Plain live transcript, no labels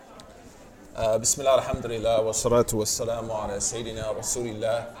بسم الله الحمد لله والصلاة والسلام على سيدنا رسول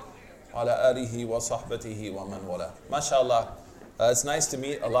الله وعلى آله وصحبته ومن والاه. MashaAllah, it's nice to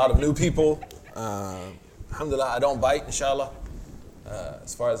meet a lot of new people. Alhamdulillah, I don't bite, inshallah,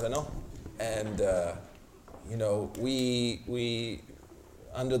 as far as I know. And, we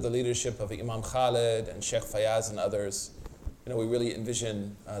under the leadership of Imam Khalid and Sheikh Fayaz and others, we really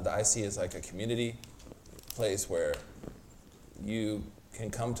envision the IC as like a community place where you can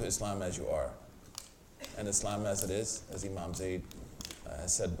come to Islam as you are, and Islam as it is, as Imam Zaid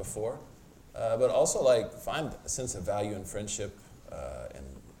has said before, but also like find a sense of value and friendship and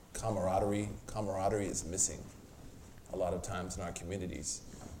camaraderie. Camaraderie is missing a lot of times in our communities.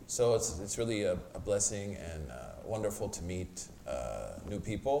 So it's really a blessing and wonderful to meet new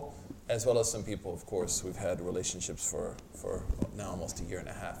people, as well as some people, of course, we've had relationships for now almost a year and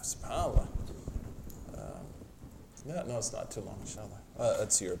a half. SubhanAllah. No, it's not too long, inshallah.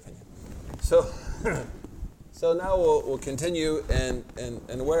 That's your opinion. So now we'll continue,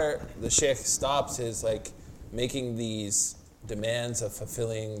 and where the Sheikh stops is like making these demands of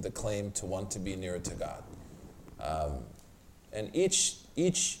fulfilling the claim to want to be nearer to God. And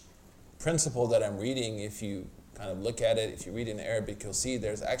each principle that I'm reading, if you kind of look at it, if you read in Arabic, you'll see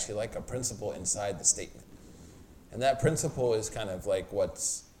there's actually like a principle inside the statement. And that principle is kind of like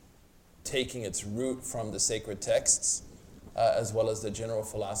what's taking its root from the sacred texts, as well as the general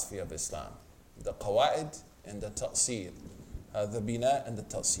philosophy of Islam. The qawa'id and the ta'sil, the bina and the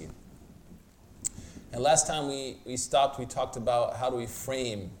ta'sil. And last time we stopped, we talked about how do we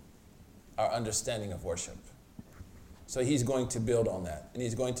frame our understanding of worship. So he's going to build on that. And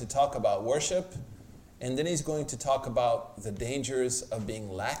he's going to talk about worship, and then he's going to talk about the dangers of being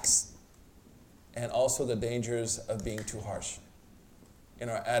lax, and also the dangers of being too harsh in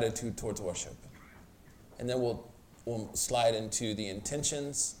our attitude towards worship. And then we'll slide into the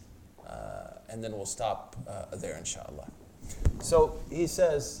intentions, and then we'll stop there, inshallah. So he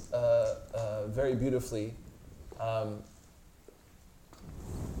says very beautifully,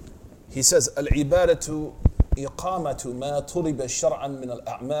 he says, العبادة إقامة ما طلب شرعا من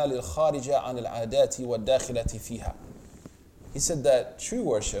الأعمال الخارجة عن العادات والداخلة فيها. He said that true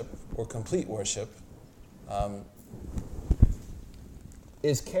worship, or complete worship,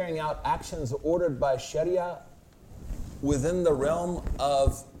 is carrying out actions ordered by Sharia within the realm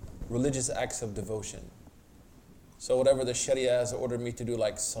of religious acts of devotion. So whatever the Sharia has ordered me to do,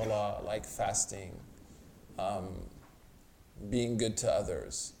 like salah, like fasting, being good to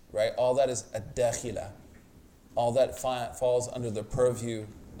others, right? All that is ad-dakhila. All that falls under the purview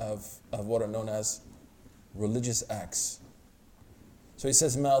of what are known as religious acts. So he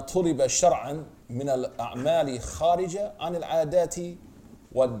says, ما طلب شرعا من الأعمال خارجة عن العادات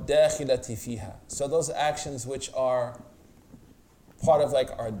وَالدَّاخِلَةِ فِيهَا. So those actions which are part of like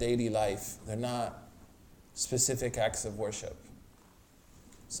our daily life, they're not specific acts of worship.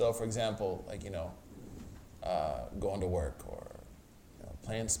 So for example, like, going to work, or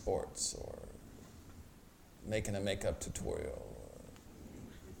playing sports, or making a makeup tutorial, or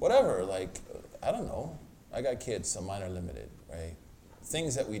whatever, like, I don't know. I got kids, so mine are limited, right?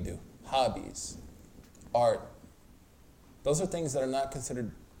 Things that we do, hobbies, art, those are things that are not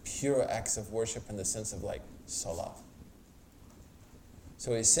considered pure acts of worship in the sense of like salah.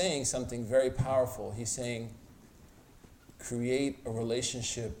 So he's saying something very powerful. He's saying, create a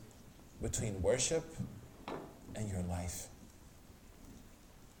relationship between worship and your life.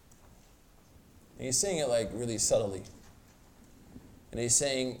 And he's saying it like really subtly. And he's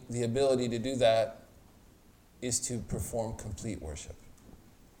saying the ability to do that is to perform complete worship.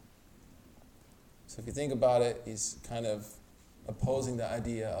 So if you think about it, he's kind of opposing the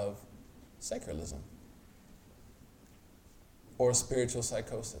idea of secularism or spiritual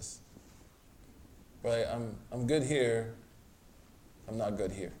psychosis. Right? I'm good here, I'm not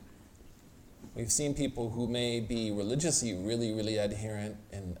good here. We've seen people who may be religiously really, really adherent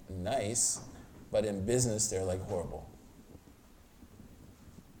and nice, but in business they're like horrible.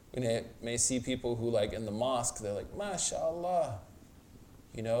 We may see people who like in the mosque, they're like, MashaAllah.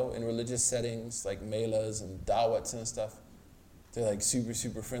 In religious settings like melas and dawats and stuff, they're like super,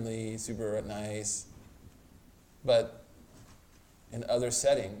 super friendly, super nice. But in other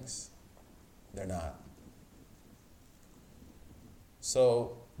settings, they're not.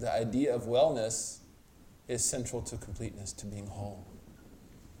 So the idea of wellness is central to completeness, to being whole.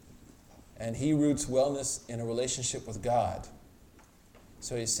 And he roots wellness in a relationship with God.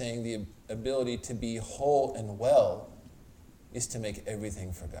 So he's saying the ability to be whole and well is to make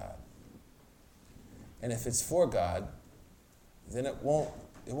everything for God. And if it's for God, then it won't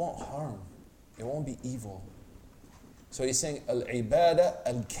harm. It won't be evil. So he's saying al-ibada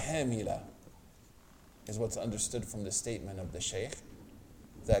al-kamila. is what's understood from the statement of the Shaykh,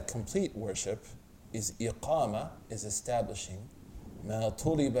 that complete worship is iqama, is establishing, ma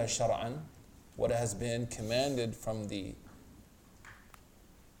tuliba shar'an, what has been commanded from the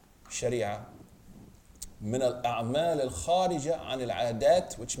Sharia, min al-a'mal al-kharija an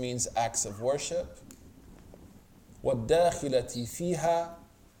al-'adat, which means acts of worship, وَالدَّاخِلَةِ فِيهَا,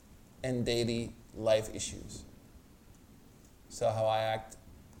 and daily life issues. So how I act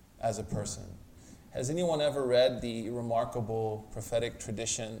as a person. Has anyone ever read the remarkable prophetic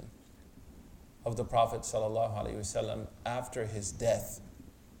tradition of the Prophet ﷺ after his death?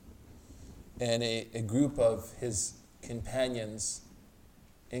 And a group of his companions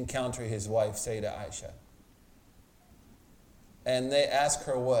encounter his wife, Sayyidah Aisha. And they ask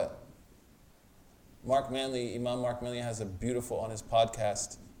her what? Imam Mark Manley has a beautiful, on his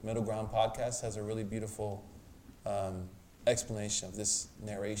podcast, Middle Ground Podcast, has a really beautiful explanation of this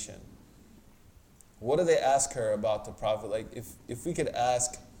narration. What do they ask her about the Prophet? Like, if we could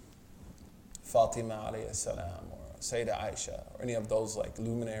ask Fatima alayhi salam or Sayyidah Aisha or any of those like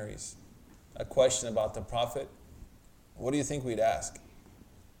luminaries a question about the Prophet, what do you think we'd ask?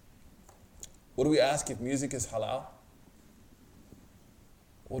 What do we ask if music is halal?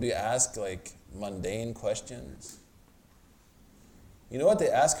 What do you ask, like mundane questions? You know what they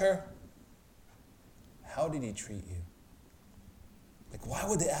ask her? How did he treat you? Like, why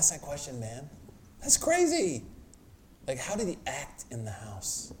would they ask that question, man? That's crazy. Like, how did he act in the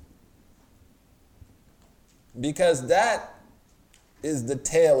house? Because that is the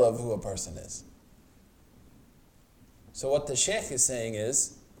tale of who a person is. So what the Shaykh is saying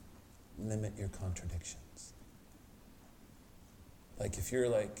is, limit your contradictions. Like, if you're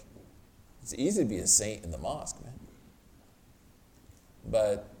like, it's easy to be a saint in the mosque, man.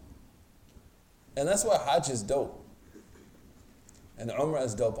 And that's why Hajj is dope. And Umrah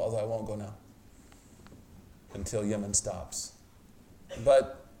is dope, although I won't go now until Yemen stops.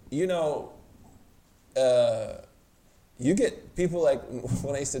 But, you get people like,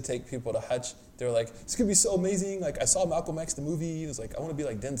 when I used to take people to Hajj, they were like, it's going to be so amazing. Like, I saw Malcolm X, the movie. It was like, I want to be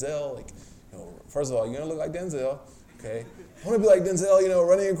like Denzel. Like, first of all, you're going to look like Denzel, okay? I want to be like Denzel,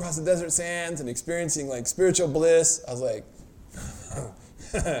 running across the desert sands and experiencing like spiritual bliss. I was like,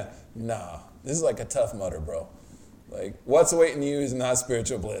 nah, this is like a tough mutter, bro. Like, what's awaiting you is not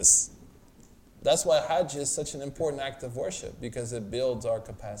spiritual bliss. That's why Hajj is such an important act of worship, because it builds our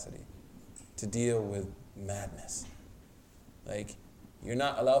capacity to deal with madness. Like, you're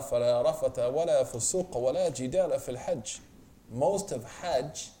not allowed فَلَا رَفَثَ وَلَا فُسُوقَ وَلَا جِدَالَ فِي الْحَجِّ. Most of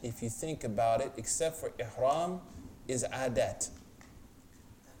Hajj, if you think about it, except for Ihram, is adat.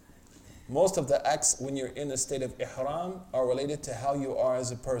 Most of the acts when you're in a state of Ihram are related to how you are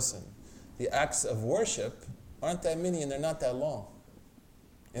as a person. The acts of worship aren't that many and they're not that long.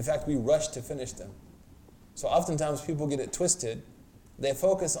 In fact, we rush to finish them. So oftentimes people get it twisted. They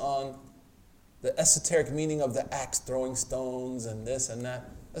focus on the esoteric meaning of the acts, throwing stones and this and that.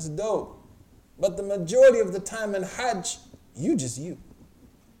 That's dope. But the majority of the time in Hajj, you just you.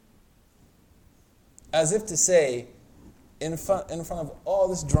 As if to say, in front of all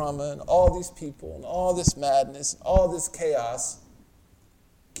this drama and all these people and all this madness, all this chaos,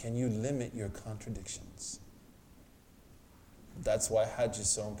 can you limit your contradictions? That's why Hajj is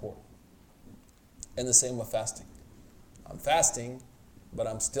so important. And the same with fasting. I'm fasting, but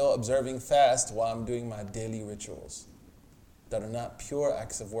I'm still observing fast while I'm doing my daily rituals that are not pure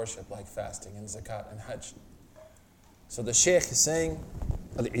acts of worship like fasting and zakat and Hajj. So the Shaykh is saying,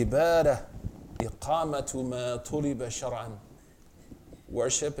 al-ibadah iqamatu ma tuliba shar'an.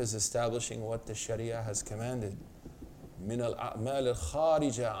 Worship is establishing what the Sharia has commanded. Min al-a'mal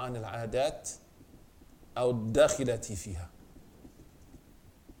al-kharija an al-'adat aw dakhilati fiha.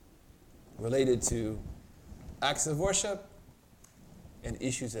 Related to acts of worship and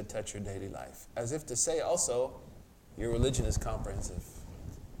issues that touch your daily life. As if to say also, your religion is comprehensive.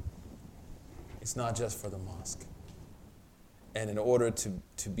 It's not just for the mosque. And in order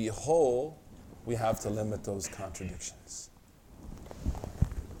to be whole, we have to limit those contradictions.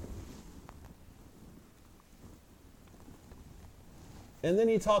 And then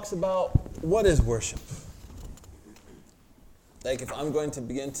he talks about what is worship. Like, if I'm going to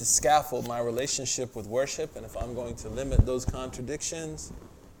begin to scaffold my relationship with worship, and if I'm going to limit those contradictions,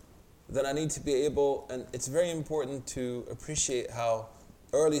 then I need to be able, and it's very important to appreciate how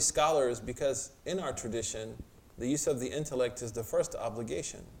early scholars, because in our tradition, the use of the intellect is the first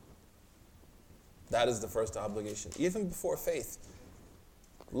obligation. That is the first obligation, even before faith.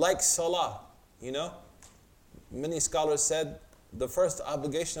 Like salah, many scholars said the first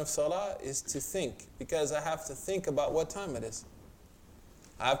obligation of salah is to think, because I have to think about what time it is.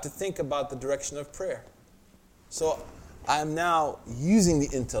 I have to think about the direction of prayer. So I'm now using the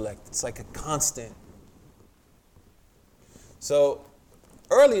intellect. It's like a constant. So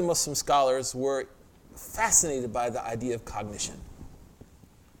early Muslim scholars were fascinated by the idea of cognition.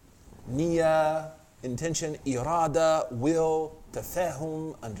 Niyya, intention, irada, will,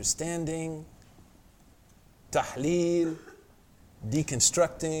 tafahum, understanding, tahleel,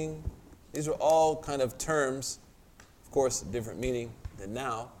 deconstructing. These are all kind of terms, of course, different meaning than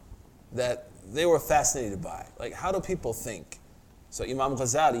now, that they were fascinated by. Like, how do people think? So Imam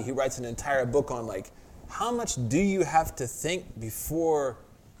Ghazali, he writes an entire book on like, how much do you have to think before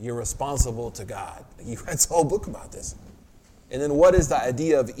you're responsible to God? He writes a whole book about this. And then what is the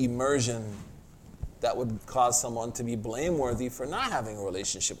idea of immersion that would cause someone to be blameworthy for not having a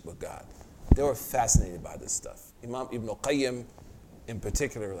relationship with God? They were fascinated by this stuff. Imam Ibn Qayyim, in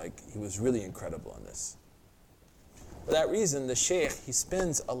particular, like, he was really incredible on this. For that reason, the Shaykh, he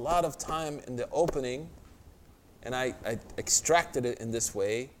spends a lot of time in the opening, and I extracted it in this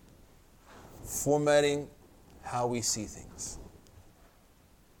way, formatting how we see things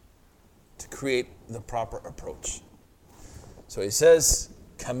to create the proper approach. So he says,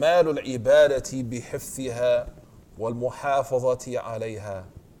 كمال العبادة بحفظها والمحافظة عليها.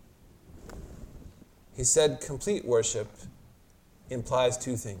 He said complete worship implies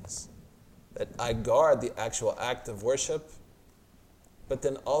two things. That I guard the actual act of worship, but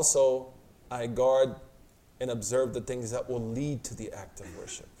then also I guard and observe the things that will lead to the act of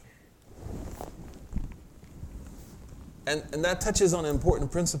worship. And that touches on an important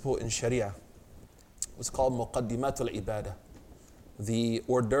principle in Sharia. It's called muqaddimatul ibadah, the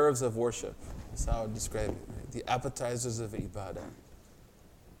hors d'oeuvres of worship. That's how I would describe it. Right? The appetizers of ibadah.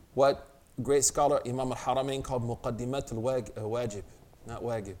 What great scholar Imam al-Haramain called muqaddimatul wajib, not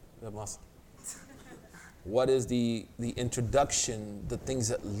wajib, What is the introduction, the things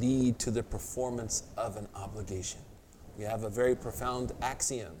that lead to the performance of an obligation? We have a very profound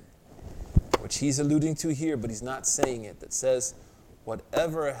axiom, which he's alluding to here, but he's not saying it, that says,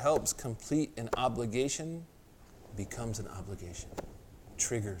 whatever helps complete an obligation becomes an obligation.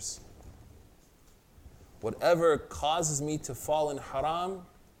 Triggers. Whatever causes me to fall in haram,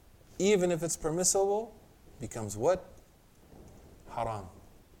 even if it's permissible, becomes what? Haram.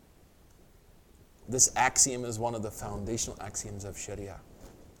 This axiom is one of the foundational axioms of Sharia.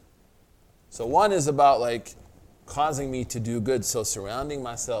 So one is about like causing me to do good, so surrounding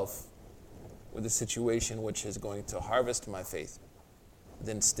myself with a situation which is going to harvest my faith,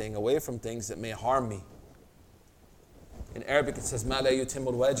 then staying away from things that may harm me. In Arabic it says, مَا لَا يُتِمُّ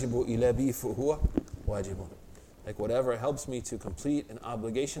الْوَاجِبُ إِلَّا بِهِ فَهُوَ وَاجِبٌ. Like whatever helps me to complete an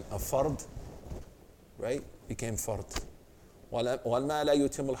obligation, a fard, right, became fard. وَمَا لَا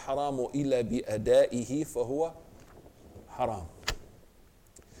يُتِمُّ الْحَرَامُ إِلَّا بِأَدَائِهِ فَهُوَ حَرَامٌ.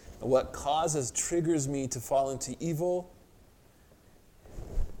 What triggers me to fall into evil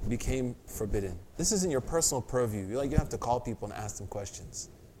became forbidden. This isn't your personal purview. You have to call people and ask them questions.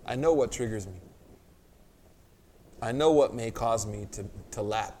 I know what triggers me. I know what may cause me to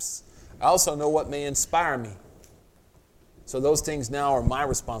lapse. I also know what may inspire me. So those things now are my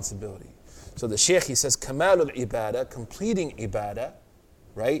responsibility. So the Shaykh, he says, Kamalul ibadah, completing ibadah,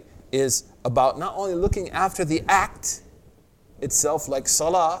 right, is about not only looking after the act itself, like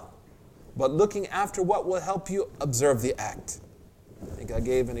salah, but looking after what will help you observe the act. I think I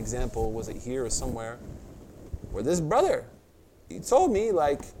gave an example, was it here or somewhere, where this brother, he told me it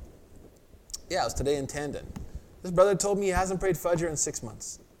was today in Tandon. This brother told me he hasn't prayed Fajr in 6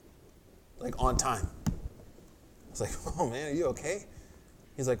 months, on time. I was like, oh man, are you okay?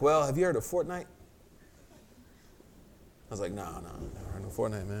 He's like, well, have you heard of Fortnite? I was like, no, I've never heard of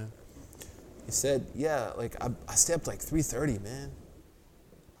Fortnite, man. He said, yeah, I stay up 3:30, man.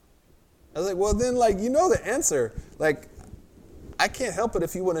 I was like, well then, you know the answer. I can't help it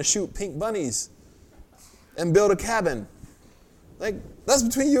if you want to shoot pink bunnies and build a cabin. That's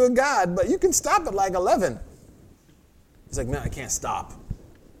between you and God, but you can stop at 11. He's like, man, I can't stop.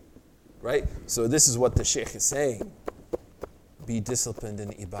 Right? So this is what the Shaykh is saying. Be disciplined in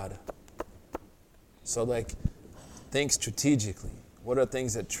ibadah. So think strategically. What are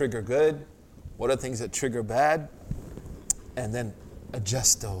things that trigger good? What are things that trigger bad? And then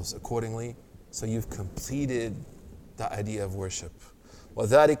adjust those accordingly so you've completed the idea of worship.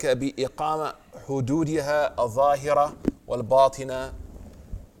 وَذَلِكَ بِإِقَامَ حُدُودِهَا الظَّاهِرَةِ وَالْبَاطِنَةِ.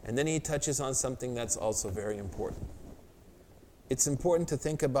 And then he touches on something that's also very important. It's important to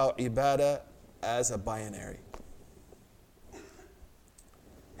think about ibadah as a binary.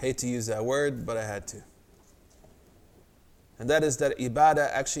 Hate to use that word, but I had to. And that is that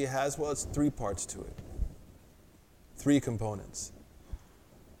ibadah actually has, it's 3 parts to it. 3 components.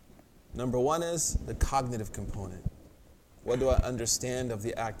 Number one is the cognitive component. What do I understand of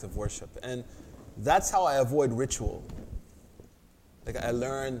the act of worship? And that's how I avoid ritual. Like, I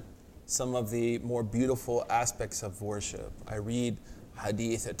learn some of the more beautiful aspects of worship. I read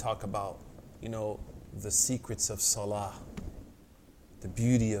hadith that talk about, the secrets of salah, the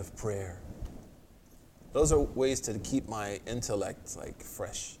beauty of prayer. Those are ways to keep my intellect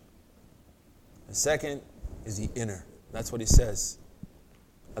fresh. The second is the inner. That's what he says.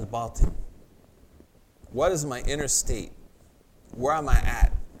 Al-batin. What is my inner state? Where am I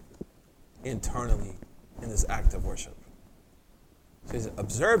at internally in this act of worship? So he's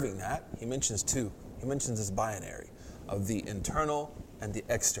observing that. He mentions two. He mentions this binary of the internal and the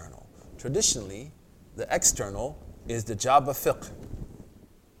external. Traditionally, the external is the job of fiqh.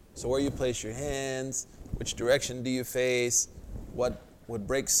 So where you place your hands, which direction do you face, what would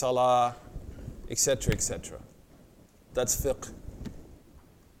break salah, etc., etc. That's fiqh.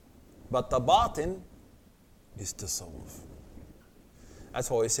 But the batin is tasawwuf. That's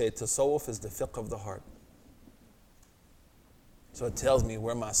why we say tasawwuf is the fiqh of the heart. So it tells me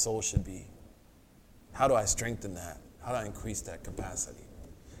where my soul should be. How do I strengthen that? How do I increase that capacity?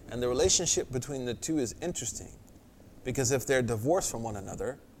 And the relationship between the two is interesting, because if they're divorced from one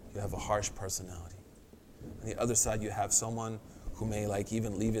another, you have a harsh personality. On the other side, you have someone who may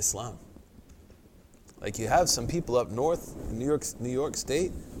even leave Islam. Like, you have some people up north in New York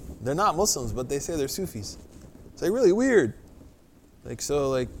State, they're not Muslims, but they say they're Sufis. It's really weird. And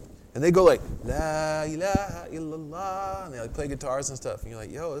they go La ilaha illallah, and they play guitars and stuff. And you're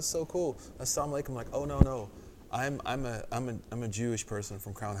like, yo, it's so cool. Assalamu alaikum. Like, oh no, I'm a Jewish person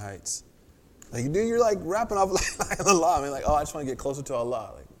from Crown Heights. Dude, you're rapping off La ilaha illallah. I just want to get closer to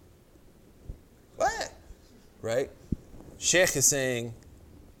Allah. What? Right? Sheikh is saying,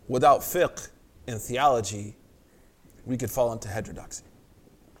 without fiqh and theology, we could fall into heterodoxy.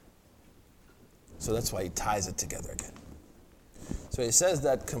 So that's why he ties it together again. So he says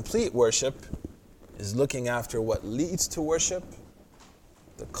that complete worship is looking after what leads to worship,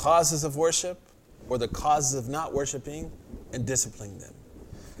 the causes of worship, or the causes of not worshiping, and disciplining them.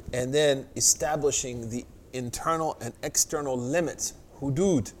 And then establishing the internal and external limits,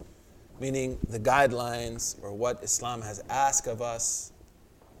 hudud, meaning the guidelines or what Islam has asked of us.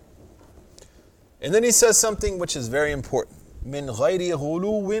 And then he says something which is very important. Min ghayri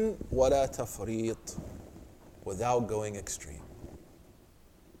ghuluwin wala tafrit, without going extreme.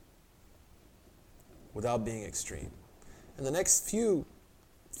 Without being extreme. And the next few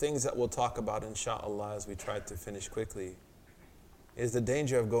things that we'll talk about, inshallah, as we try to finish quickly, is the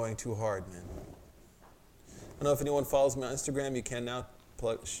danger of going too hard, man. I don't know if anyone follows me on Instagram. You can now,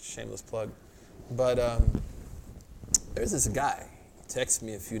 shameless plug. But there's this guy. He texted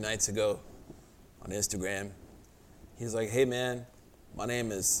me a few nights ago on Instagram. He's like, hey man, my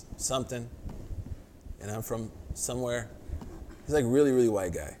name is something, and I'm from somewhere. He's really, really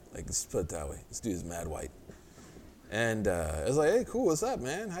white guy. Let's put it that way. This dude is mad white. And I was like, hey, cool, what's up,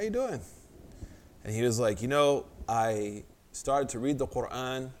 man? How you doing? And he was like, I started to read the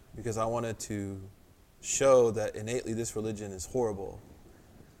Quran because I wanted to show that innately this religion is horrible.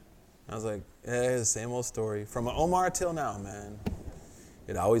 I was like, yeah, it's the same old story. From Omar till now, man.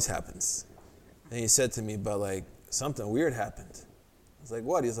 It always happens. And he said to me, but something weird happened. I was like,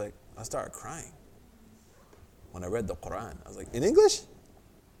 what? He's like, I started crying when I read the Quran. I was like, in English?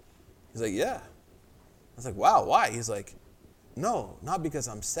 He's like, yeah. I was like, wow, why? He's like, no, not because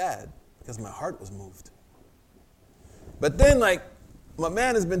I'm sad, because my heart was moved. But then, my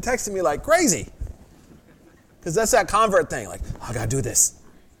man has been texting me like crazy. Because that's that convert thing. I got to do this.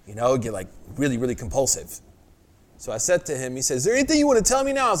 Get really, really compulsive. So I said to him, he said, is there anything you want to tell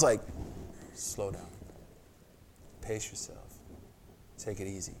me now? I was like, slow down. Pace yourself. Take it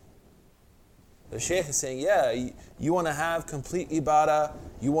easy. The Shaykh is saying, yeah, you want to have complete ibadah.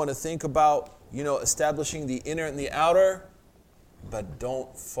 You want to think about, establishing the inner and the outer, but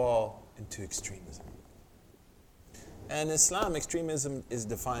don't fall into extremism. And Islam, extremism is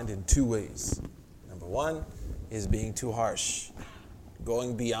defined in two ways. Number one is being too harsh,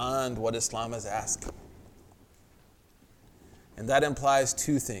 going beyond what Islam has asked. And that implies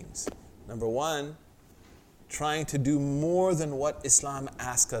two things. Number one, trying to do more than what Islam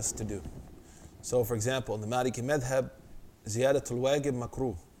asks us to do. So, for example, in the Maliki Madhab, ziyadatul wajib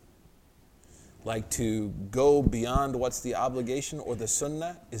makruh. To go beyond what's the obligation or the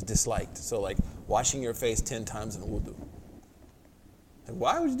sunnah is disliked. So, washing your face 10 times in wudu.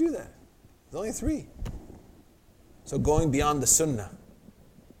 Why would you do that? There's only 3. So, going beyond the sunnah.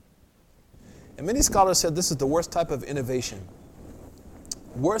 And many scholars said this is the worst type of innovation.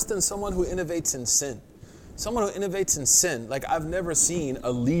 Worse than someone who innovates in sin. Someone who innovates in sin. Like, I've never seen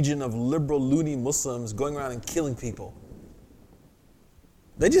a legion of liberal, loony Muslims going around and killing people.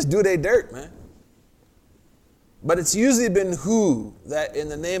 They just do their dirt, man. But it's usually been who that in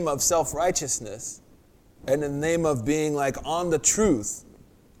the name of self-righteousness and in the name of being like on the truth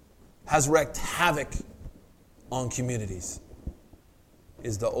has wreaked havoc on communities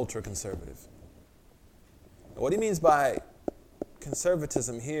is the ultra-conservative. What he means by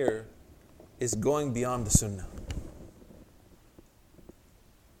conservatism here is going beyond the sunnah.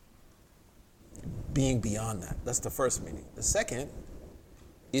 Being beyond that. That's the first meaning. The second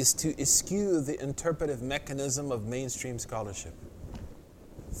is to eschew the interpretive mechanism of mainstream scholarship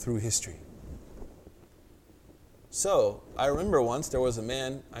through history. So, I remember once there was a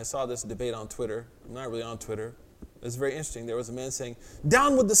man, I saw this debate on Twitter. I'm not really on Twitter. It's very interesting. There was a man saying,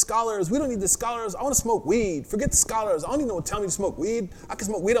 down with the scholars. We don't need the scholars. I want to smoke weed. Forget the scholars. I don't need no one tell me to smoke weed. I can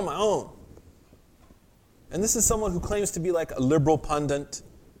smoke weed on my own. And this is someone who claims to be like a liberal pundit,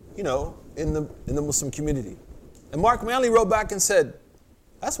 in the Muslim community. And Mark Manley wrote back and said,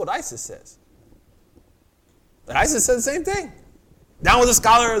 that's what ISIS says. And ISIS said the same thing. Down with the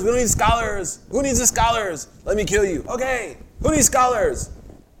scholars. We don't need scholars. Who needs the scholars? Let me kill you. Okay. Who needs scholars?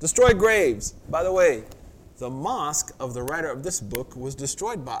 Destroy graves. By the way, the mosque of the writer of this book was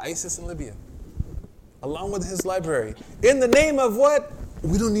destroyed by ISIS in Libya, along with his library. In the name of what?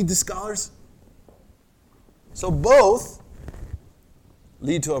 We don't need the scholars. So both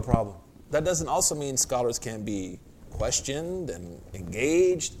lead to a problem. That doesn't also mean scholars can be questioned and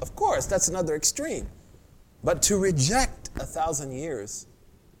engaged. Of course, that's another extreme. But to reject 1,000 years,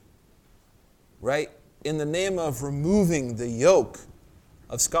 right, in the name of removing the yoke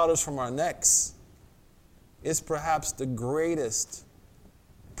of scholars from our necks is perhaps the greatest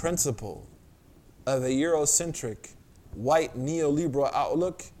principle of a Eurocentric, white, neoliberal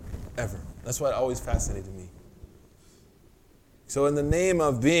outlook ever. That's what always fascinated me. So in the name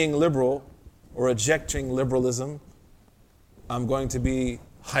of being liberal or rejecting liberalism, I'm going to be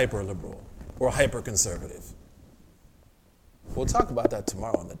hyper-liberal or hyper-conservative. We'll talk about that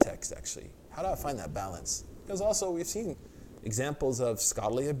tomorrow in the text, actually. How do I find that balance? Because also we've seen examples of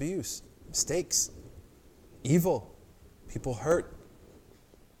scholarly abuse, mistakes, evil, people hurt.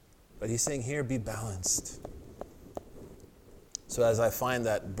 But he's saying here, be balanced. So as I find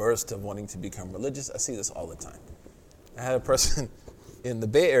that burst of wanting to become religious, I see this all the time. I had a person in the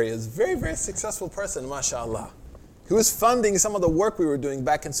Bay Area, a very, very successful person, mashallah, who was funding some of the work we were doing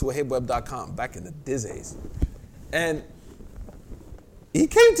back in suhaibweb.com, back in the days. And he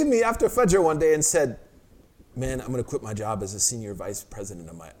came to me after Fajr one day and said, man, I'm going to quit my job as a senior vice president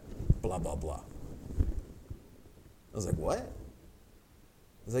of my blah, blah, blah. I was like, what?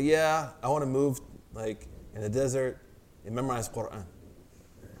 I was like, yeah, I want to move like in the desert and memorize Quran.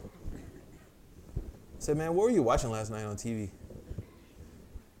 I said, man, what were you watching last night on TV?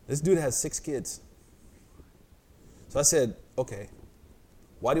 This dude has 6 kids. So I said, okay,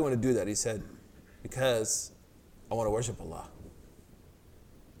 why do you want to do that? He said, because I want to worship Allah.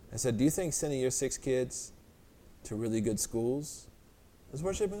 I said, do you think sending your 6 kids to really good schools is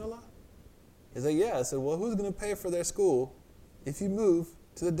worshiping Allah? He's like, yeah. I said, well, who's going to pay for their school if you move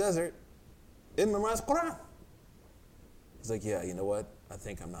to the desert and memorize Quran? He's like, yeah, you know what? I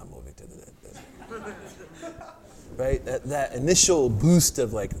think I'm not moving to the desert. Right? That initial boost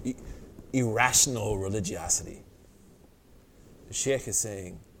of like irrational religiosity. The Sheikh is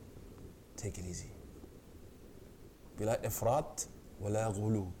saying, take it easy. Bila ifrat wala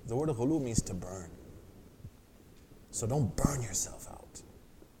ghulu. The word ghulu means to burn. So don't burn yourself out.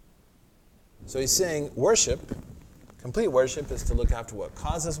 So he's saying worship, complete worship is to look after what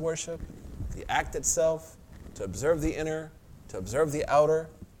causes worship, the act itself, to observe the inner, to observe the outer.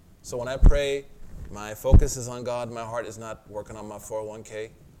 So when I pray, my focus is on God. My heart is not working on my 401k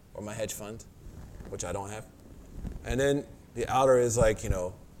or my hedge fund, which I don't have. And then the outer is like,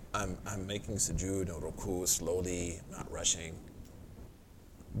 I'm making sujood or ruku slowly, not rushing.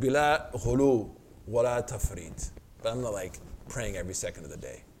 Bila khulu wala tafrit. But I'm not like praying every second of the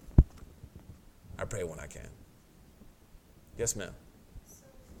day. I pray when I can. Yes, ma'am.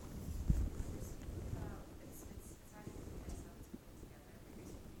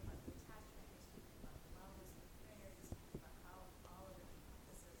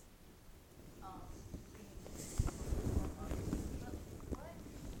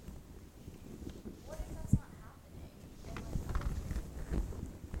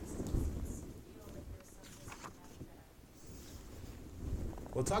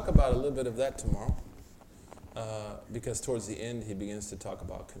 We'll talk about a little bit of that tomorrow, because towards the end he begins to talk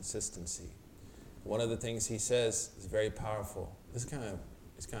about consistency. One of the things he says is very powerful. It's kind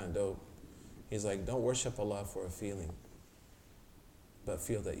of dope. He's like, don't worship Allah for a feeling, but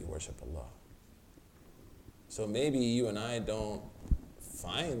feel that you worship Allah. So maybe you and I don't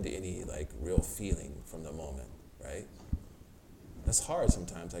find any like real feeling from the moment, right? That's hard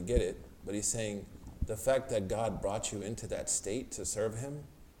sometimes, I get it. But he's saying the fact that God brought you into that state to serve him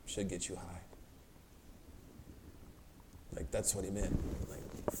should get you high. Like that's what he meant. Like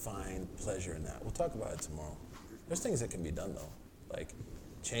find pleasure in that. We'll talk about it tomorrow. There's things that can be done though. Like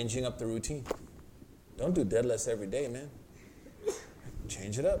changing up the routine. Don't do deadlifts every day, man.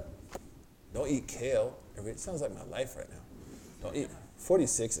 Change it up. Don't eat kale it sounds like my life right now. Don't eat.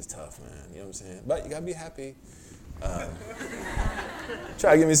 46 is tough, man. You know what I'm saying? But you gotta be happy.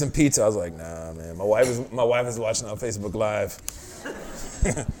 Try to give me some pizza. I was like, nah, man. My wife is watching on Facebook Live.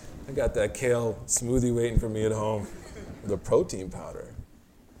 I got that kale smoothie waiting for me at home. The protein powder,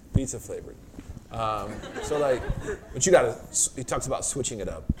 pizza flavored. So like, but he talks about switching it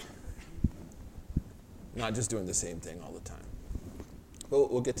up. Not just doing the same thing all the time.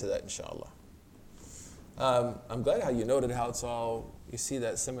 But we'll get to that, inshallah. I'm glad how you noted how you see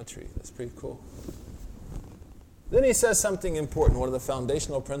that symmetry. That's pretty cool. Then he says something important. One of the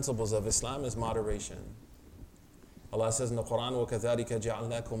foundational principles of Islam is moderation. Allah says in the Quran, وَكَذَلِكَ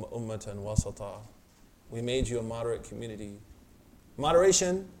جَعَلْنَاكُمْ أُمَّةً وَسَطًا. We made you a moderate community.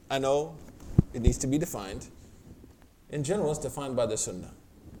 Moderation, I know, it needs to be defined. In general, it's defined by the Sunnah.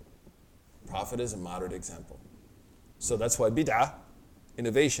 Prophet is a moderate example. So that's why bid'ah,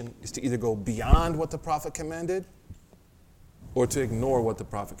 innovation, is to either go beyond what the Prophet commanded or to ignore what the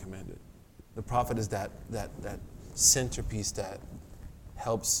Prophet commanded. The Prophet is that centerpiece that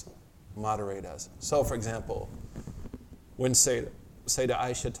helps moderate us. So, for example, when Sayyidah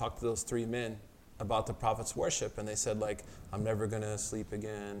Aisha talked to those three men about the Prophet's worship, and they said, like, I'm never going to sleep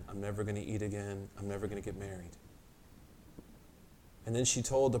again, I'm never going to eat again, I'm never going to get married. And then she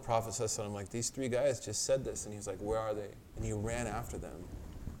told the Prophet, like, these three guys just said this, and he was like, where are they? And he ran after them.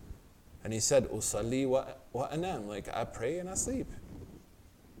 And he said, Usalli wa anam, like, I pray and I sleep.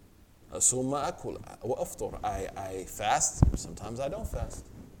 Asumma akul wa aftur, I fast, sometimes I don't fast.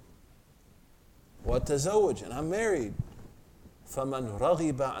 Wa tazawwaj, and I'm married. فَمَنْ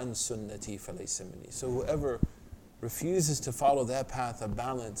رَغِبَ عَنْ سُنَّتِي فَلَيْسَ مِنِّي. So whoever refuses to follow that path of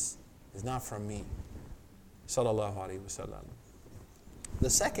balance is not from me. Sallallahu alayhi wa sallam. The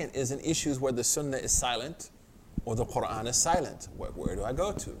second is in issues where the Sunnah is silent or the Quran is silent. Where do I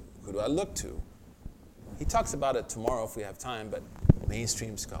go to? Who do I look to? He talks about it tomorrow if we have time, but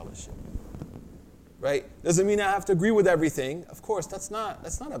mainstream scholarship. Right? Doesn't mean I have to agree with everything. Of course, that's not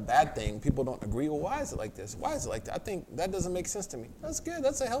a bad thing. People don't agree. Well, why is it like this? Why is it like that? I think that doesn't make sense to me. That's good.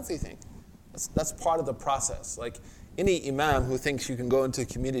 That's a healthy thing. That's part of the process. Like any imam who thinks you can go into a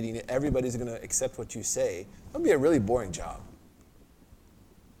community and everybody's going to accept what you say, that'll be a really boring job.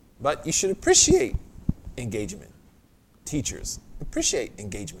 But you should appreciate engagement. Teachers, appreciate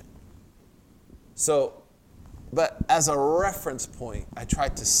engagement. So, but as a reference point, I try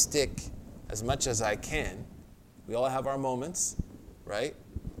to stick as much as I can. We all have our moments, right?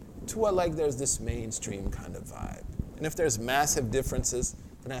 To what, like, there's this mainstream kind of vibe. And if there's massive differences,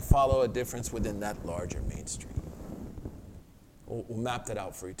 then I follow a difference within that larger mainstream. We'll map that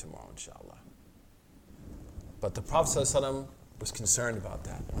out for you tomorrow, inshallah. But the Prophet ﷺ was concerned about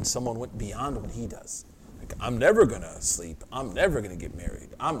that. When someone went beyond what he does. Like, I'm never going to sleep. I'm never going to get married.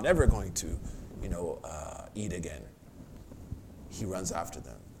 I'm never going to, eat again. He runs after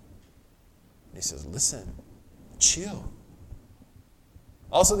them. And he says, listen, chill.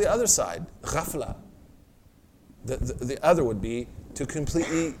 Also the other side, ghafla. The other would be to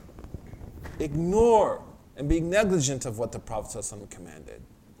completely ignore and be negligent of what the Prophet ﷺ commanded.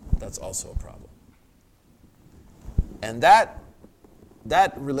 That's also a problem. And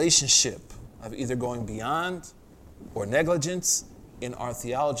that relationship of either going beyond or negligence in our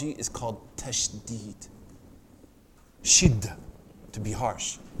theology is called tashdid. Shidda, to be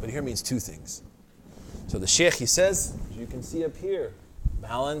harsh. But here means two things. So the Shaykh, he says, as you can see up here,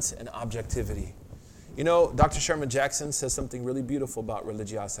 balance and objectivity. Dr. Sherman Jackson says something really beautiful about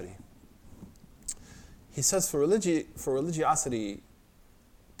religiosity. He says for religiosity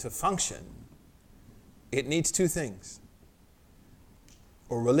to function, it needs two things.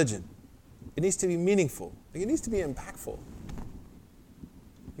 Or religion. It needs to be meaningful. It needs to be impactful.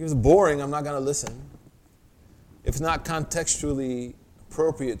 If it's boring, I'm not going to listen. If it's not contextually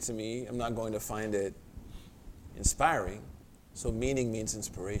appropriate to me, I'm not going to find it inspiring. So meaning means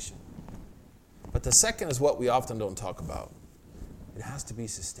inspiration. But the second is what we often don't talk about. It has to be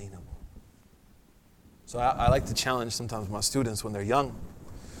sustainable. So I like to challenge sometimes my students when they're young.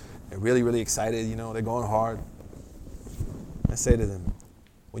 They're really, really excited, they're going hard. I say to them,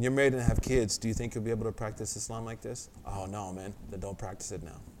 When you're married and have kids, do you think you'll be able to practice Islam like this? Oh, no, man. Then don't practice it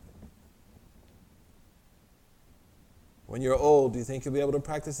now. When you're old, do you think you'll be able to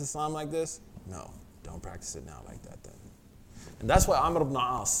practice Islam like this? No, don't practice it now like that then. And that's why Amr ibn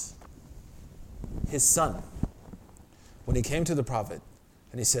As, his son, when he came to the Prophet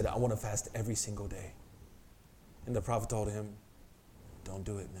and he said, I want to fast every single day. And the Prophet told him, don't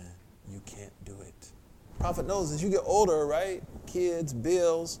do it, man. You can't do it. The Prophet knows as you get older, right? Kids,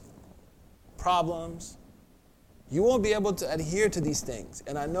 bills, problems. You won't be able to adhere to these things.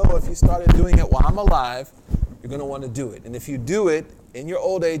 And I know if you started doing it while I'm alive, you're going to want to do it. And if you do it, in your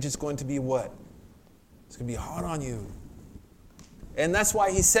old age, it's going to be what? It's going to be hard on you. And that's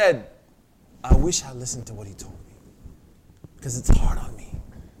why he said, I wish I listened to what he told me. Because it's hard on me.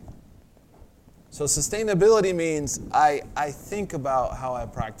 So sustainability means I think about how I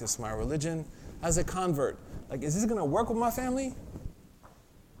practice my religion as a convert. Like, is this going to work with my family?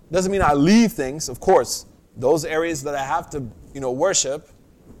 Doesn't mean I leave things, of course. Those areas that I have to, worship,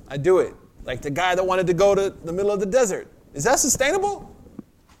 I do it. Like the guy that wanted to go to the middle of the desert. Is that sustainable?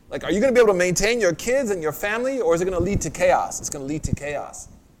 Like, are you going to be able to maintain your kids and your family, or is it going to lead to chaos? It's going to lead to chaos.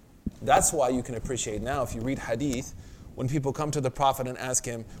 That's why you can appreciate now, if you read hadith, when people come to the Prophet and ask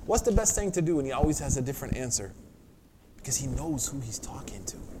him, what's the best thing to do? And he always has a different answer. Because he knows who he's talking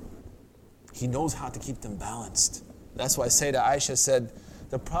to. He knows how to keep them balanced. That's why Sayyidah Aisha said,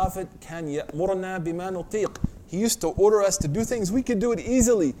 the Prophet can ya'murna bima nutiq. He used to order us to do things we could do it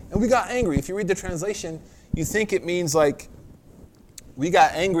easily. And we got angry. If you read the translation, you think it means like, we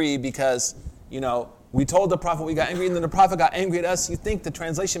got angry because, we told the Prophet we got angry and then the Prophet got angry at us. You think the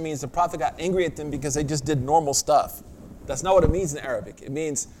translation means the Prophet got angry at them because they just did normal stuff. That's not what it means in Arabic. It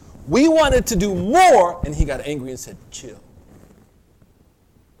means we wanted to do more and he got angry and said, chill.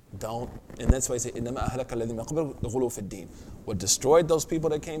 Don't. And that's why he said, إِنَّمَا أَهْلَكَ الَّذِينَ قَبْلَهُمْ الْغُلُوُ فِي الدِّينِ. What destroyed those people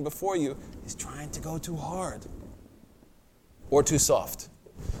that came before you is trying to go too hard or too soft.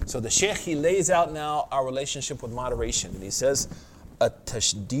 So the Shaykh, he lays out now our relationship with moderation. And he says,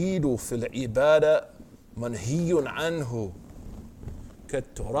 التشديد في العبادة منهي عنه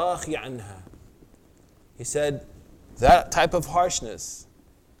كالتراخي عنها. He said, that type of harshness,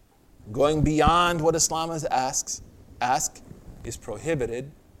 going beyond what Islam has asked, is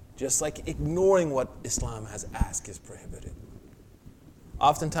prohibited, just like ignoring what Islam has asked is prohibited.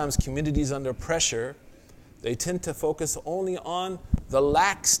 Oftentimes, communities under pressure, they tend to focus only on the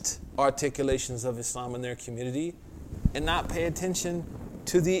laxed articulations of Islam in their community and not pay attention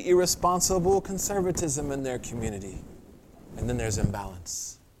to the irresponsible conservatism in their community. And then there's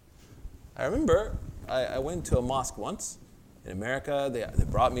imbalance. I remember I went to a mosque once in America. They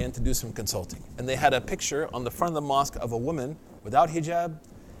brought me in to do some consulting. And they had a picture on the front of the mosque of a woman without hijab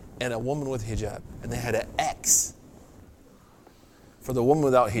and a woman with hijab. And they had an X for the woman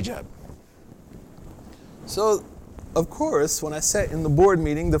without hijab. So, of course, when I sat in the board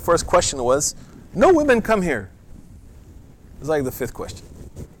meeting, the first question was, no women come here. It was like the fifth question.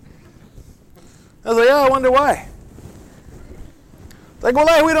 I was like, yeah, I wonder why. Like,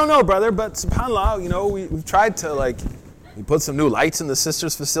 well, we don't know, brother, but subhanAllah, we've tried to, we put some new lights in the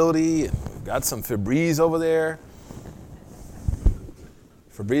sisters' facility, and we've got some Febreze over there.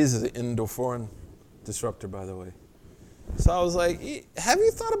 Febreze is an endorphin disruptor, by the way. So I was like, have you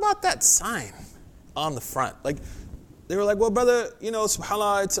thought about that sign on the front? They were like, well, brother,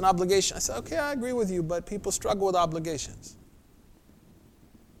 subhanAllah, it's an obligation. I said, okay, I agree with you, but people struggle with obligations.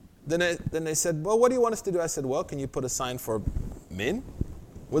 Then they said, well, what do you want us to do? I said, well, can you put a sign for men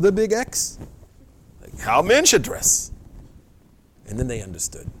with a big X? Like how men should dress. And then they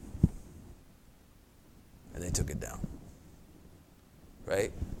understood. And they took it down.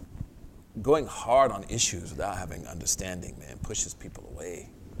 Right? Going hard on issues without having understanding, man, pushes people away.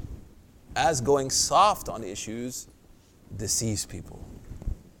 As going soft on issues deceives people.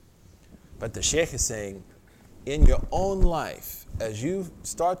 But the Shaykh is saying, in your own life, as you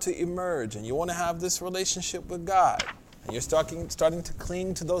start to emerge and you want to have this relationship with God, and you're starting to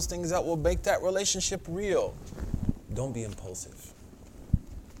cling to those things that will make that relationship real, don't be impulsive.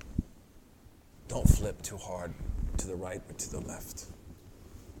 Don't flip too hard to the right or to the left.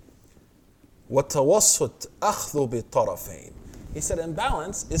 وَالتَّوَسُّطْ أَخْذُ بِالطَّرَفَيْنِ. He said, in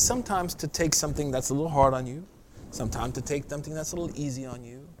balance is sometimes to take something that's a little hard on you, sometimes to take something that's a little easy on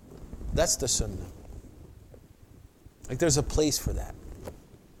you. That's the sunnah. There's a place for that.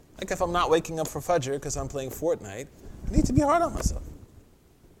 If I'm not waking up for Fajr because I'm playing Fortnite, I need to be hard on myself.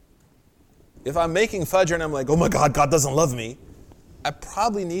 If I'm making Fajr and I'm like, oh my God, God doesn't love me, I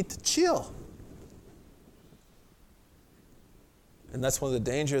probably need to chill. And that's one of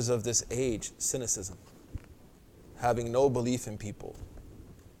the dangers of this age, cynicism. Having no belief in people.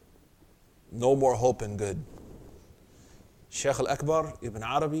 No more hope in good. Shaykh al-Akbar, Ibn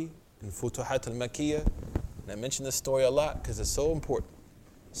Arabi, in Futuhat al-Makkiyah, and I mention this story a lot because it's so important.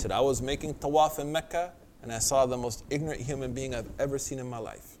 He said, I was making tawaf in Mecca and I saw the most ignorant human being I've ever seen in my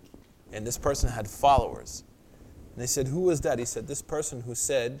life. And this person had followers. And they said, who was that? He said, this person who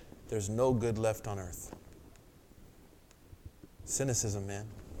said, there's no good left on earth. Cynicism, man.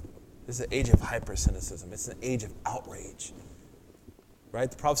 This is an age of hyper-cynicism. It's an age of outrage. Right?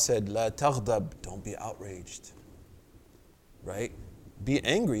 The Prophet said, La taghdab, don't be outraged. Right? Be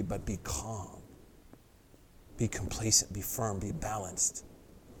angry, but be calm. Be complacent, be firm, be balanced.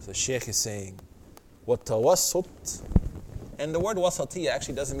 So Shaykh is saying, وَالتَّوَسُّطْ. And the word wasatiyya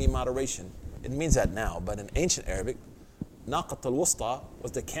actually doesn't mean moderation. It means that now, but in ancient Arabic, naqat al-wusta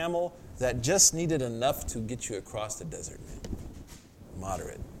was the camel that just needed enough to get you across the desert.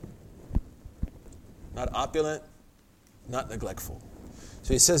 Moderate. Not opulent, not neglectful.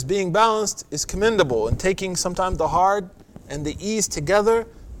 So he says being balanced is commendable, and taking sometimes the hard and the ease together,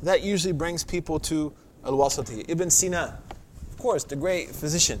 that usually brings people to al-wasatiyya. Ibn Sina, of course, the great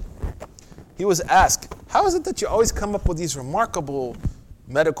physician, he was asked, how is it that you always come up with these remarkable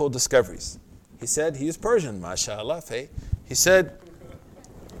medical discoveries? He said, he is Persian, mashallah. He said,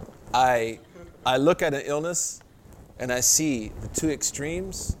 I look at an illness and I see the two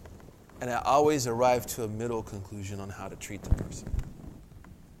extremes and I always arrive to a middle conclusion on how to treat the person.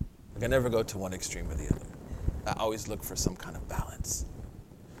 Like I never go to one extreme or the other. I always look for some kind of balance.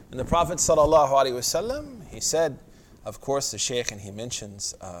 And the Prophet ﷺ, he said, of course, the Shaykh, and he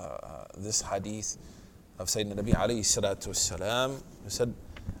mentions this hadith of Sayyidina Nabi alayhi salatu wasalam, who said,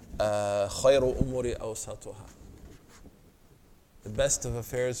 خَيْرُ أُمُورِ أَوْسَطُهَا. The best of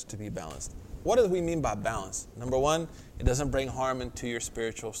affairs to be balanced. What do we mean by balance? Number one, it doesn't bring harm into your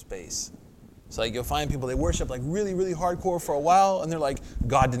spiritual space. So like you'll find people, they worship like really, really hardcore for a while, and they're like,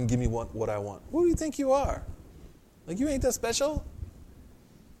 God didn't give me what I want. Who do you think you are? Like you ain't that special?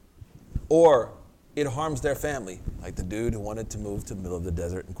 Or it harms their family, like the dude who wanted to move to the middle of the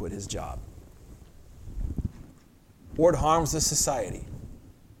desert and quit his job. Or it harms the society.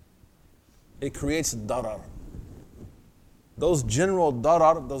 It creates darar. Those general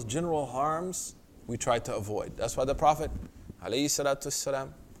darar, those general harms, we try to avoid. That's why the Prophet, alayhi salatu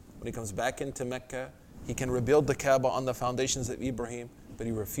wasalam, when he comes back into Mecca, he can rebuild the Kaaba on the foundations of Ibrahim, but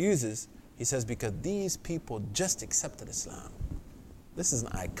he refuses. He says, because these people just accepted Islam. This is an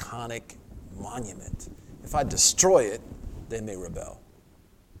iconic monument. If I destroy it, they may rebel.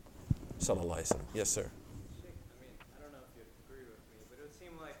 Sallallahu Alaihi Wasallam. Yes, sir. I don't know if you'd agree with me, but it would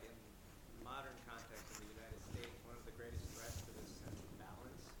seem like in modern context of the United States, one of the greatest threats to this sense of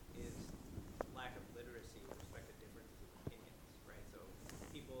balance is lack of literacy with respect to differences of opinions, right? So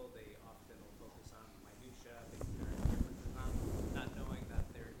people, they often will focus on minutia, things that are differences on, not knowing that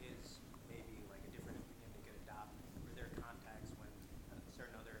there is maybe like a different opinion they could adopt for their context when a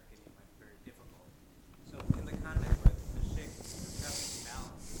certain other opinion might be very difficult. So in the context where the Sheikh discussing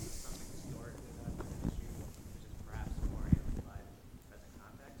balance, is this something historically that's been an issue, which is perhaps more amplified in the present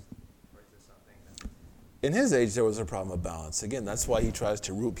context? Or is this something that... In his age, there was a problem of balance. Again, that's why he tries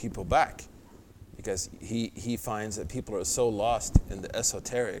to root people back. Because he finds that people are so lost in the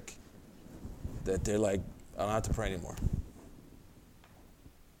esoteric that they're like, I don't have to pray anymore.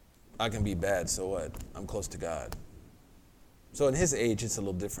 I can be bad, so what? I'm close to God. So in his age, it's a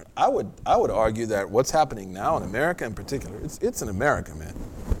little different. I would argue that what's happening now in America in particular, it's in America, man,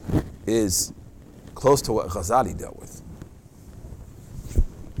 is close to what Ghazali dealt with.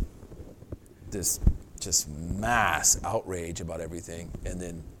 This just mass outrage about everything and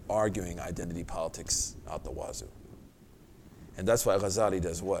then arguing identity politics out the wazoo. And that's why Ghazali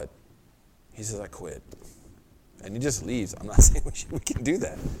does what? He says, I quit. And he just leaves. I'm not saying we can do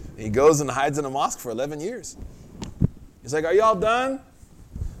that. He goes and hides in a mosque for 11 years. He's like, are y'all done?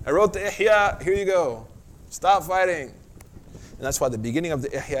 I wrote the Ihya, here you go. Stop fighting. And that's why the beginning of the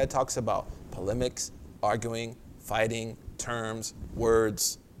Ihya talks about polemics, arguing, fighting, terms,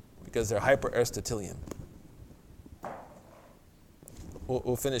 words, because they're hyper-Aristotelian.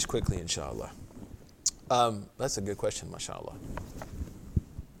 We'll finish quickly, inshallah. That's a good question, mashallah.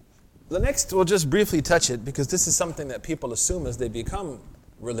 The next, we'll just briefly touch it because this is something that people assume as they become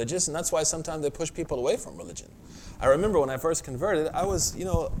religious, and that's why sometimes they push people away from religion. I remember when I first converted, I was,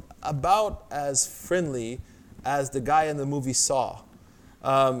 about as friendly as the guy in the movie Saw.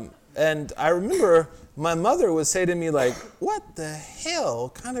 And I remember my mother would say to me like, what the hell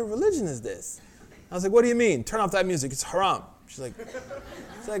kind of religion is this? I was like, what do you mean? Turn off that music, it's haram. She's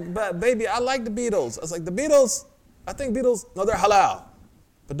like, but baby, I like the Beatles. I was like, the Beatles? I think Beatles, no, they're halal,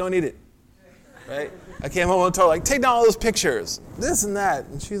 but don't eat it, right? I came home and told her, like, take down all those pictures, this and that.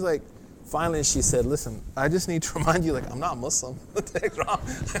 And she's like, Finally, she said, listen, I just need to remind you, I'm not Muslim. What the heck's wrong?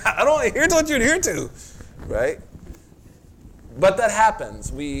 I don't adhere to what you adhere to, right? But that happens.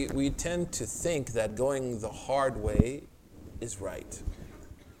 We tend to think that going the hard way is right.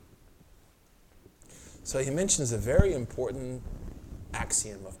 So he mentions a very important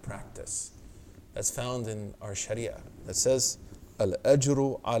axiom of practice that's found in our Sharia that says,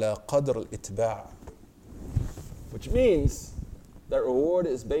 al-ajru ala qadr al-itba', which means that reward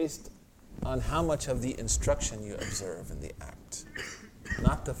is based on how much of the instruction you observe in the act,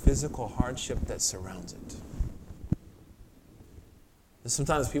 not the physical hardship that surrounds it. And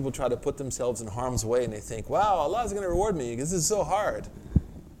sometimes people try to put themselves in harm's way and they think, wow, Allah is going to reward me because this is so hard.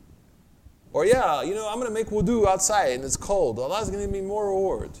 Or yeah, I'm going to make wudu outside and it's cold. Allah is going to give me more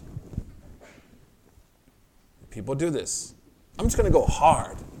reward. People do this. I'm just going to go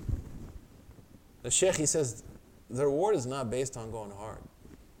hard. The Shaykh, he says, the reward is not based on going hard.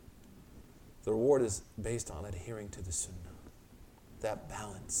 The reward is based on adhering to the sunnah. That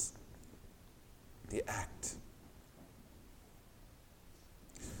balance. The act.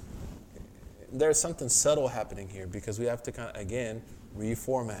 There's something subtle happening here because we have to again,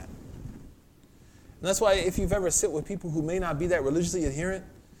 reformat. And that's why if you've ever sit with people who may not be that religiously adherent,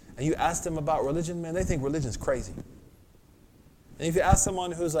 and you ask them about religion, man, they think religion's crazy. And if you ask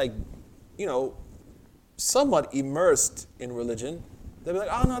someone who's somewhat immersed in religion, they'll be like,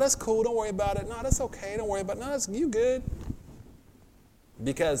 oh, no, that's cool, don't worry about it. No, that's okay, don't worry about it. No, you good.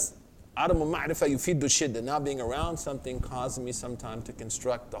 Because Adamu ma'rifa yufiddu shidda, not being around something causes me sometimes to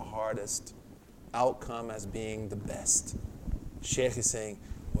construct the hardest outcome as being the best. Shaykh is saying,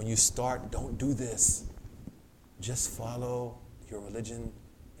 when you start, don't do this. Just follow your religion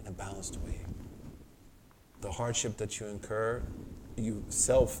in a balanced way. The hardship that you incur, you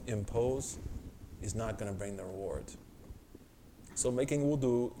self-impose, is not going to bring the reward. So making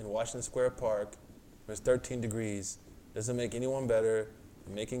wudu in Washington Square Park, where it's 13 degrees, doesn't make anyone better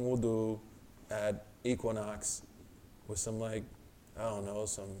than making wudu at Equinox with some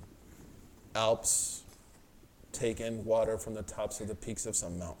some Alps taking water from the tops of the peaks of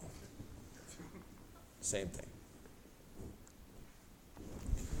some mountain. Same thing.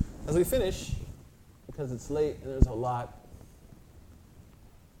 As we finish, because it's late and there's a lot,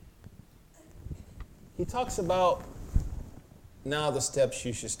 he talks about now the steps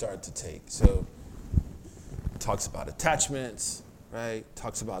you should start to take. So, talks about attachments, right?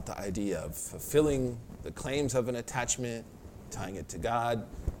 Talks about the idea of fulfilling the claims of an attachment, tying it to God,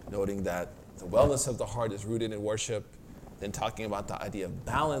 noting that the wellness of the heart is rooted in worship, then talking about the idea of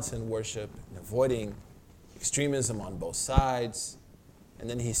balance in worship and avoiding extremism on both sides. And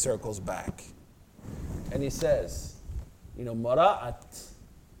then he circles back. And he says, mara'at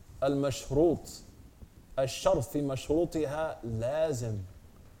al-mashrut, الشرط في مشروطها لازم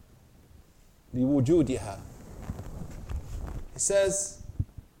لوجودها. He says,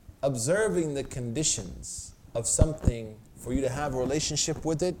 observing the conditions of something for you to have a relationship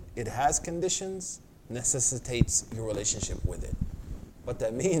with it, it has conditions, necessitates your relationship with it. What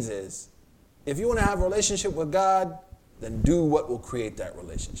that means is, if you want to have a relationship with God, then do what will create that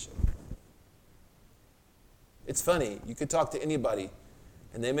relationship. It's funny, you could talk to anybody,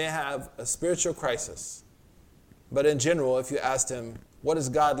 and they may have a spiritual crisis. But in general, if you ask them, what does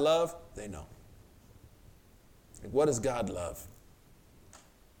God love? They know. What does God love?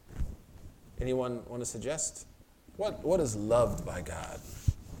 Anyone want to suggest? What is loved by God?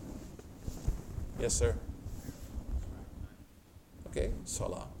 Yes, sir? Okay,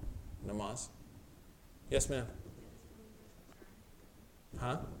 salah, namaz. Yes, ma'am?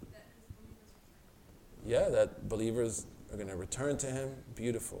 Huh? Yeah, that believers are going to return to Him.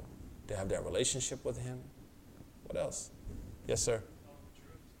 Beautiful. To have that relationship with Him. What else? Yes, sir?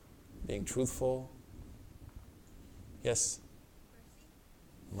 Being truthful. Yes?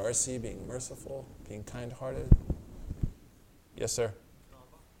 Mercy, being merciful, being kind-hearted. Yes, sir?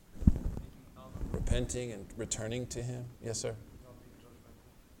 Repenting and returning to Him. Yes, sir?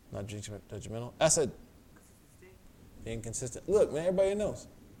 Not judgmental. Asad. Being consistent. Look, man, everybody knows.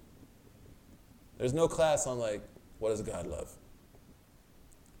 There's no class on what does God love?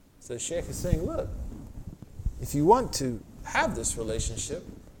 So the Shaykh is saying, look, if you want to have this relationship,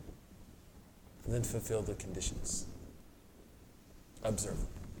 then fulfill the conditions. Observe them.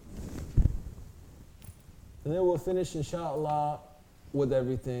 And then we'll finish, inshallah, with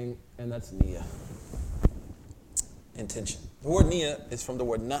everything, and that's niyyah. Intention. The word niyyah is from the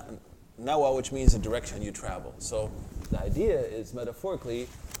word nawa, which means the direction you travel. So the idea is, metaphorically,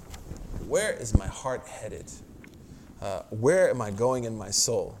 where is my heart headed? Where am I going in my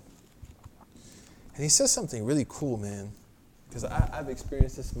soul? And he says something really cool, man, because I've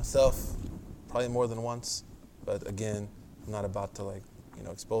experienced this myself. probably more than once. But again, I'm not about to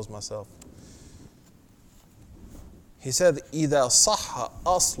expose myself. He said, إِذَا صَحَّ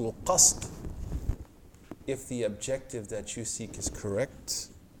أَصْلُ قَصْدٍ. If the objective that you seek is correct,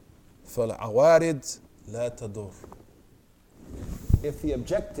 فَالْعَوَارِدْ لَا تَضُرُّ. If the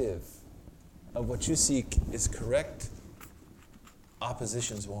objective of what you seek is correct,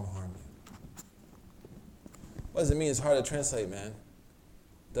 oppositions won't harm you. What does it mean? It's hard to translate, man.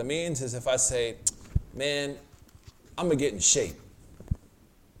 That means is if I say, man, I'm going to get in shape.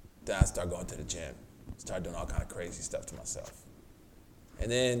 Then I start going to the gym. Start doing all kind of crazy stuff to myself. And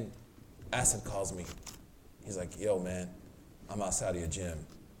then Asad calls me. He's like, yo, man, I'm outside of your gym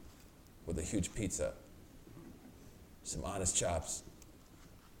with a huge pizza, some honest chops,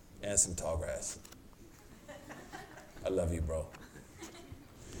 and some tall grass. I love you, bro.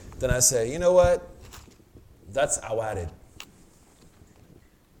 Then I say, you know what? That's awadid.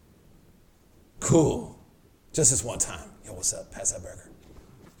 Cool. Just this one time. Yo, what's up? Pass that burger.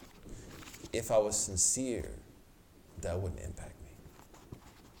 If I was sincere, that wouldn't impact me.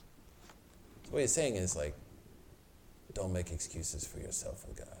 So what he's saying is don't make excuses for yourself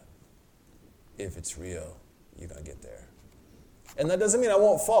with God. If it's real, you're going to get there. And that doesn't mean I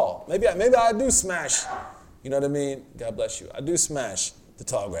won't fall. Maybe I do smash, you know what I mean? God bless you. I do smash the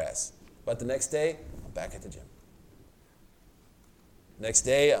tall grass. But the next day, I'm back at the gym. Next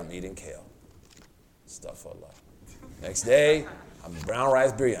day, I'm eating kale. Astaghfirullah. Next day, I'm brown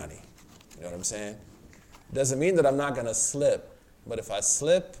rice biryani. You know what I'm saying? Doesn't mean that I'm not going to slip. But if I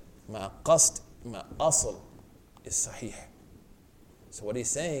slip, my asl is sahih. So what he's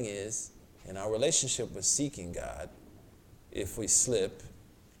saying is, in our relationship with seeking God, if we slip,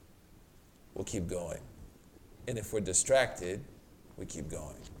 we'll keep going. And if we're distracted, we keep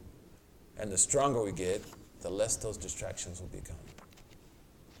going. And the stronger we get, the less those distractions will become.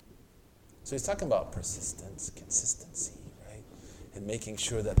 So he's talking about persistence, consistency, right? And making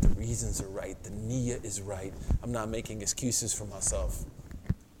sure that the reasons are right, the niyyah is right. I'm not making excuses for myself.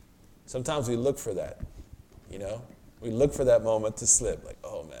 Sometimes we look for that, you know? We look for that moment to slip. Like,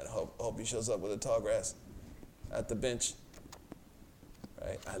 oh man, hope he shows up with a tall grass at the bench.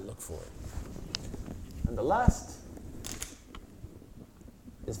 Right? I look for it. And the last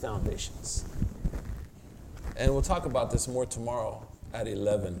is foundations. And we'll talk about this more tomorrow at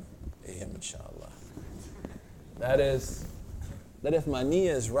 11 a.m. inshallah. That is, that if my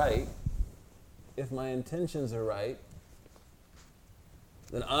niyyah is right, if my intentions are right,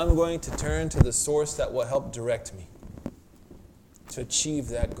 then I'm going to turn to the source that will help direct me to achieve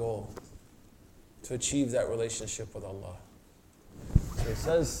that goal, to achieve that relationship with Allah. So it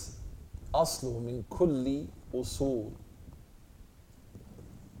says, أَصْلُ مِن كُلِّ أُصُولٍ.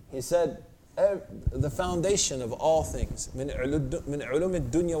 He said, the foundation of all things, مِن عُلُومِ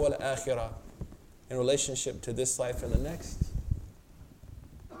الدُّنْيَا وَالْآخِرَةِ, in relationship to this life and the next,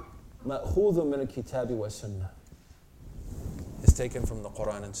 مَأْخُوذٌ مِن الْكِتَابِ وَالسُّنَّةِ, is taken from the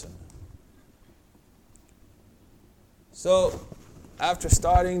Quran and Sunnah. So, after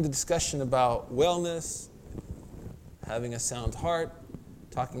starting the discussion about wellness, having a sound heart,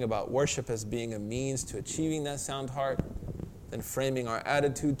 talking about worship as being a means to achieving that sound heart, then framing our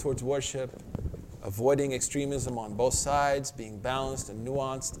attitude towards worship, avoiding extremism on both sides, being balanced and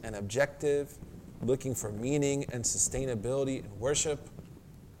nuanced and objective, looking for meaning and sustainability in worship.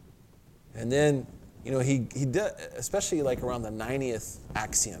 And then, you know, he did, especially like around the 90th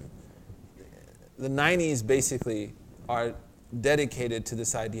axiom. The 90s basically are dedicated to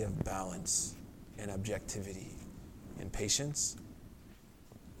this idea of balance and objectivity and patience.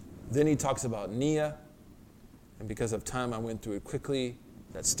 Then he talks about niyyah, and because of time I went through it quickly,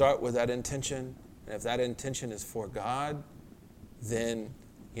 that start with that intention, and if that intention is for God, then,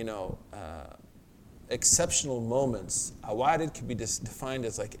 you know, exceptional moments, awadid can be defined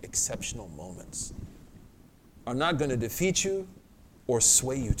as like exceptional moments, are not going to defeat you or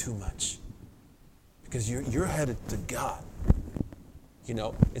sway you too much, because you're headed to God. You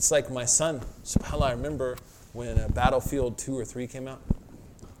know, it's like my son, subhanAllah, I remember when Battlefield 2 or 3 came out,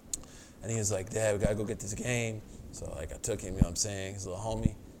 and he was like, Dad, we gotta go get this game. So like I took him, you know what I'm saying, his little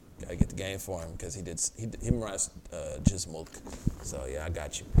homie, gotta get the game for him, because he memorized Juz Mulk. So yeah, I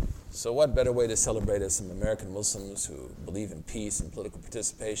got you. So what better way to celebrate as some American Muslims who believe in peace and political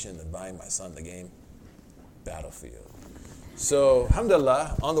participation than buying my son the game Battlefield. So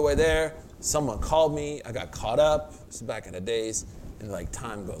alhamdulillah, on the way there, someone called me, I got caught up. This is back in the days, and like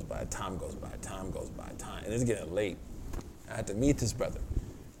time goes by, and it's getting late. I had to meet this brother.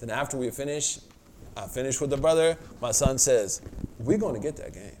 Then after I finished with the brother, my son says, we're going to get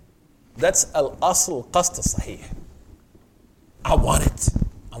that game. That's al-asl qasd sahih. I want it.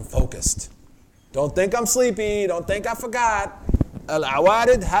 I'm focused. Don't think I'm sleepy. Don't think I forgot.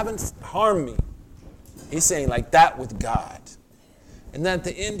 Al-awarid haven't harmed me. He's saying like that with God. And then at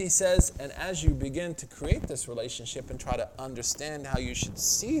the end he says, and as you begin to create this relationship and try to understand how you should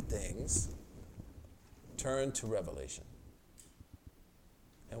see things, turn to revelation.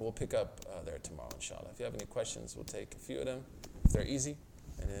 And we'll pick up there tomorrow, inshallah. If you have any questions, we'll take a few of them, if they're easy.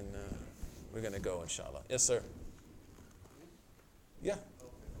 And then we're going to go, inshallah. Yes, sir? Yeah.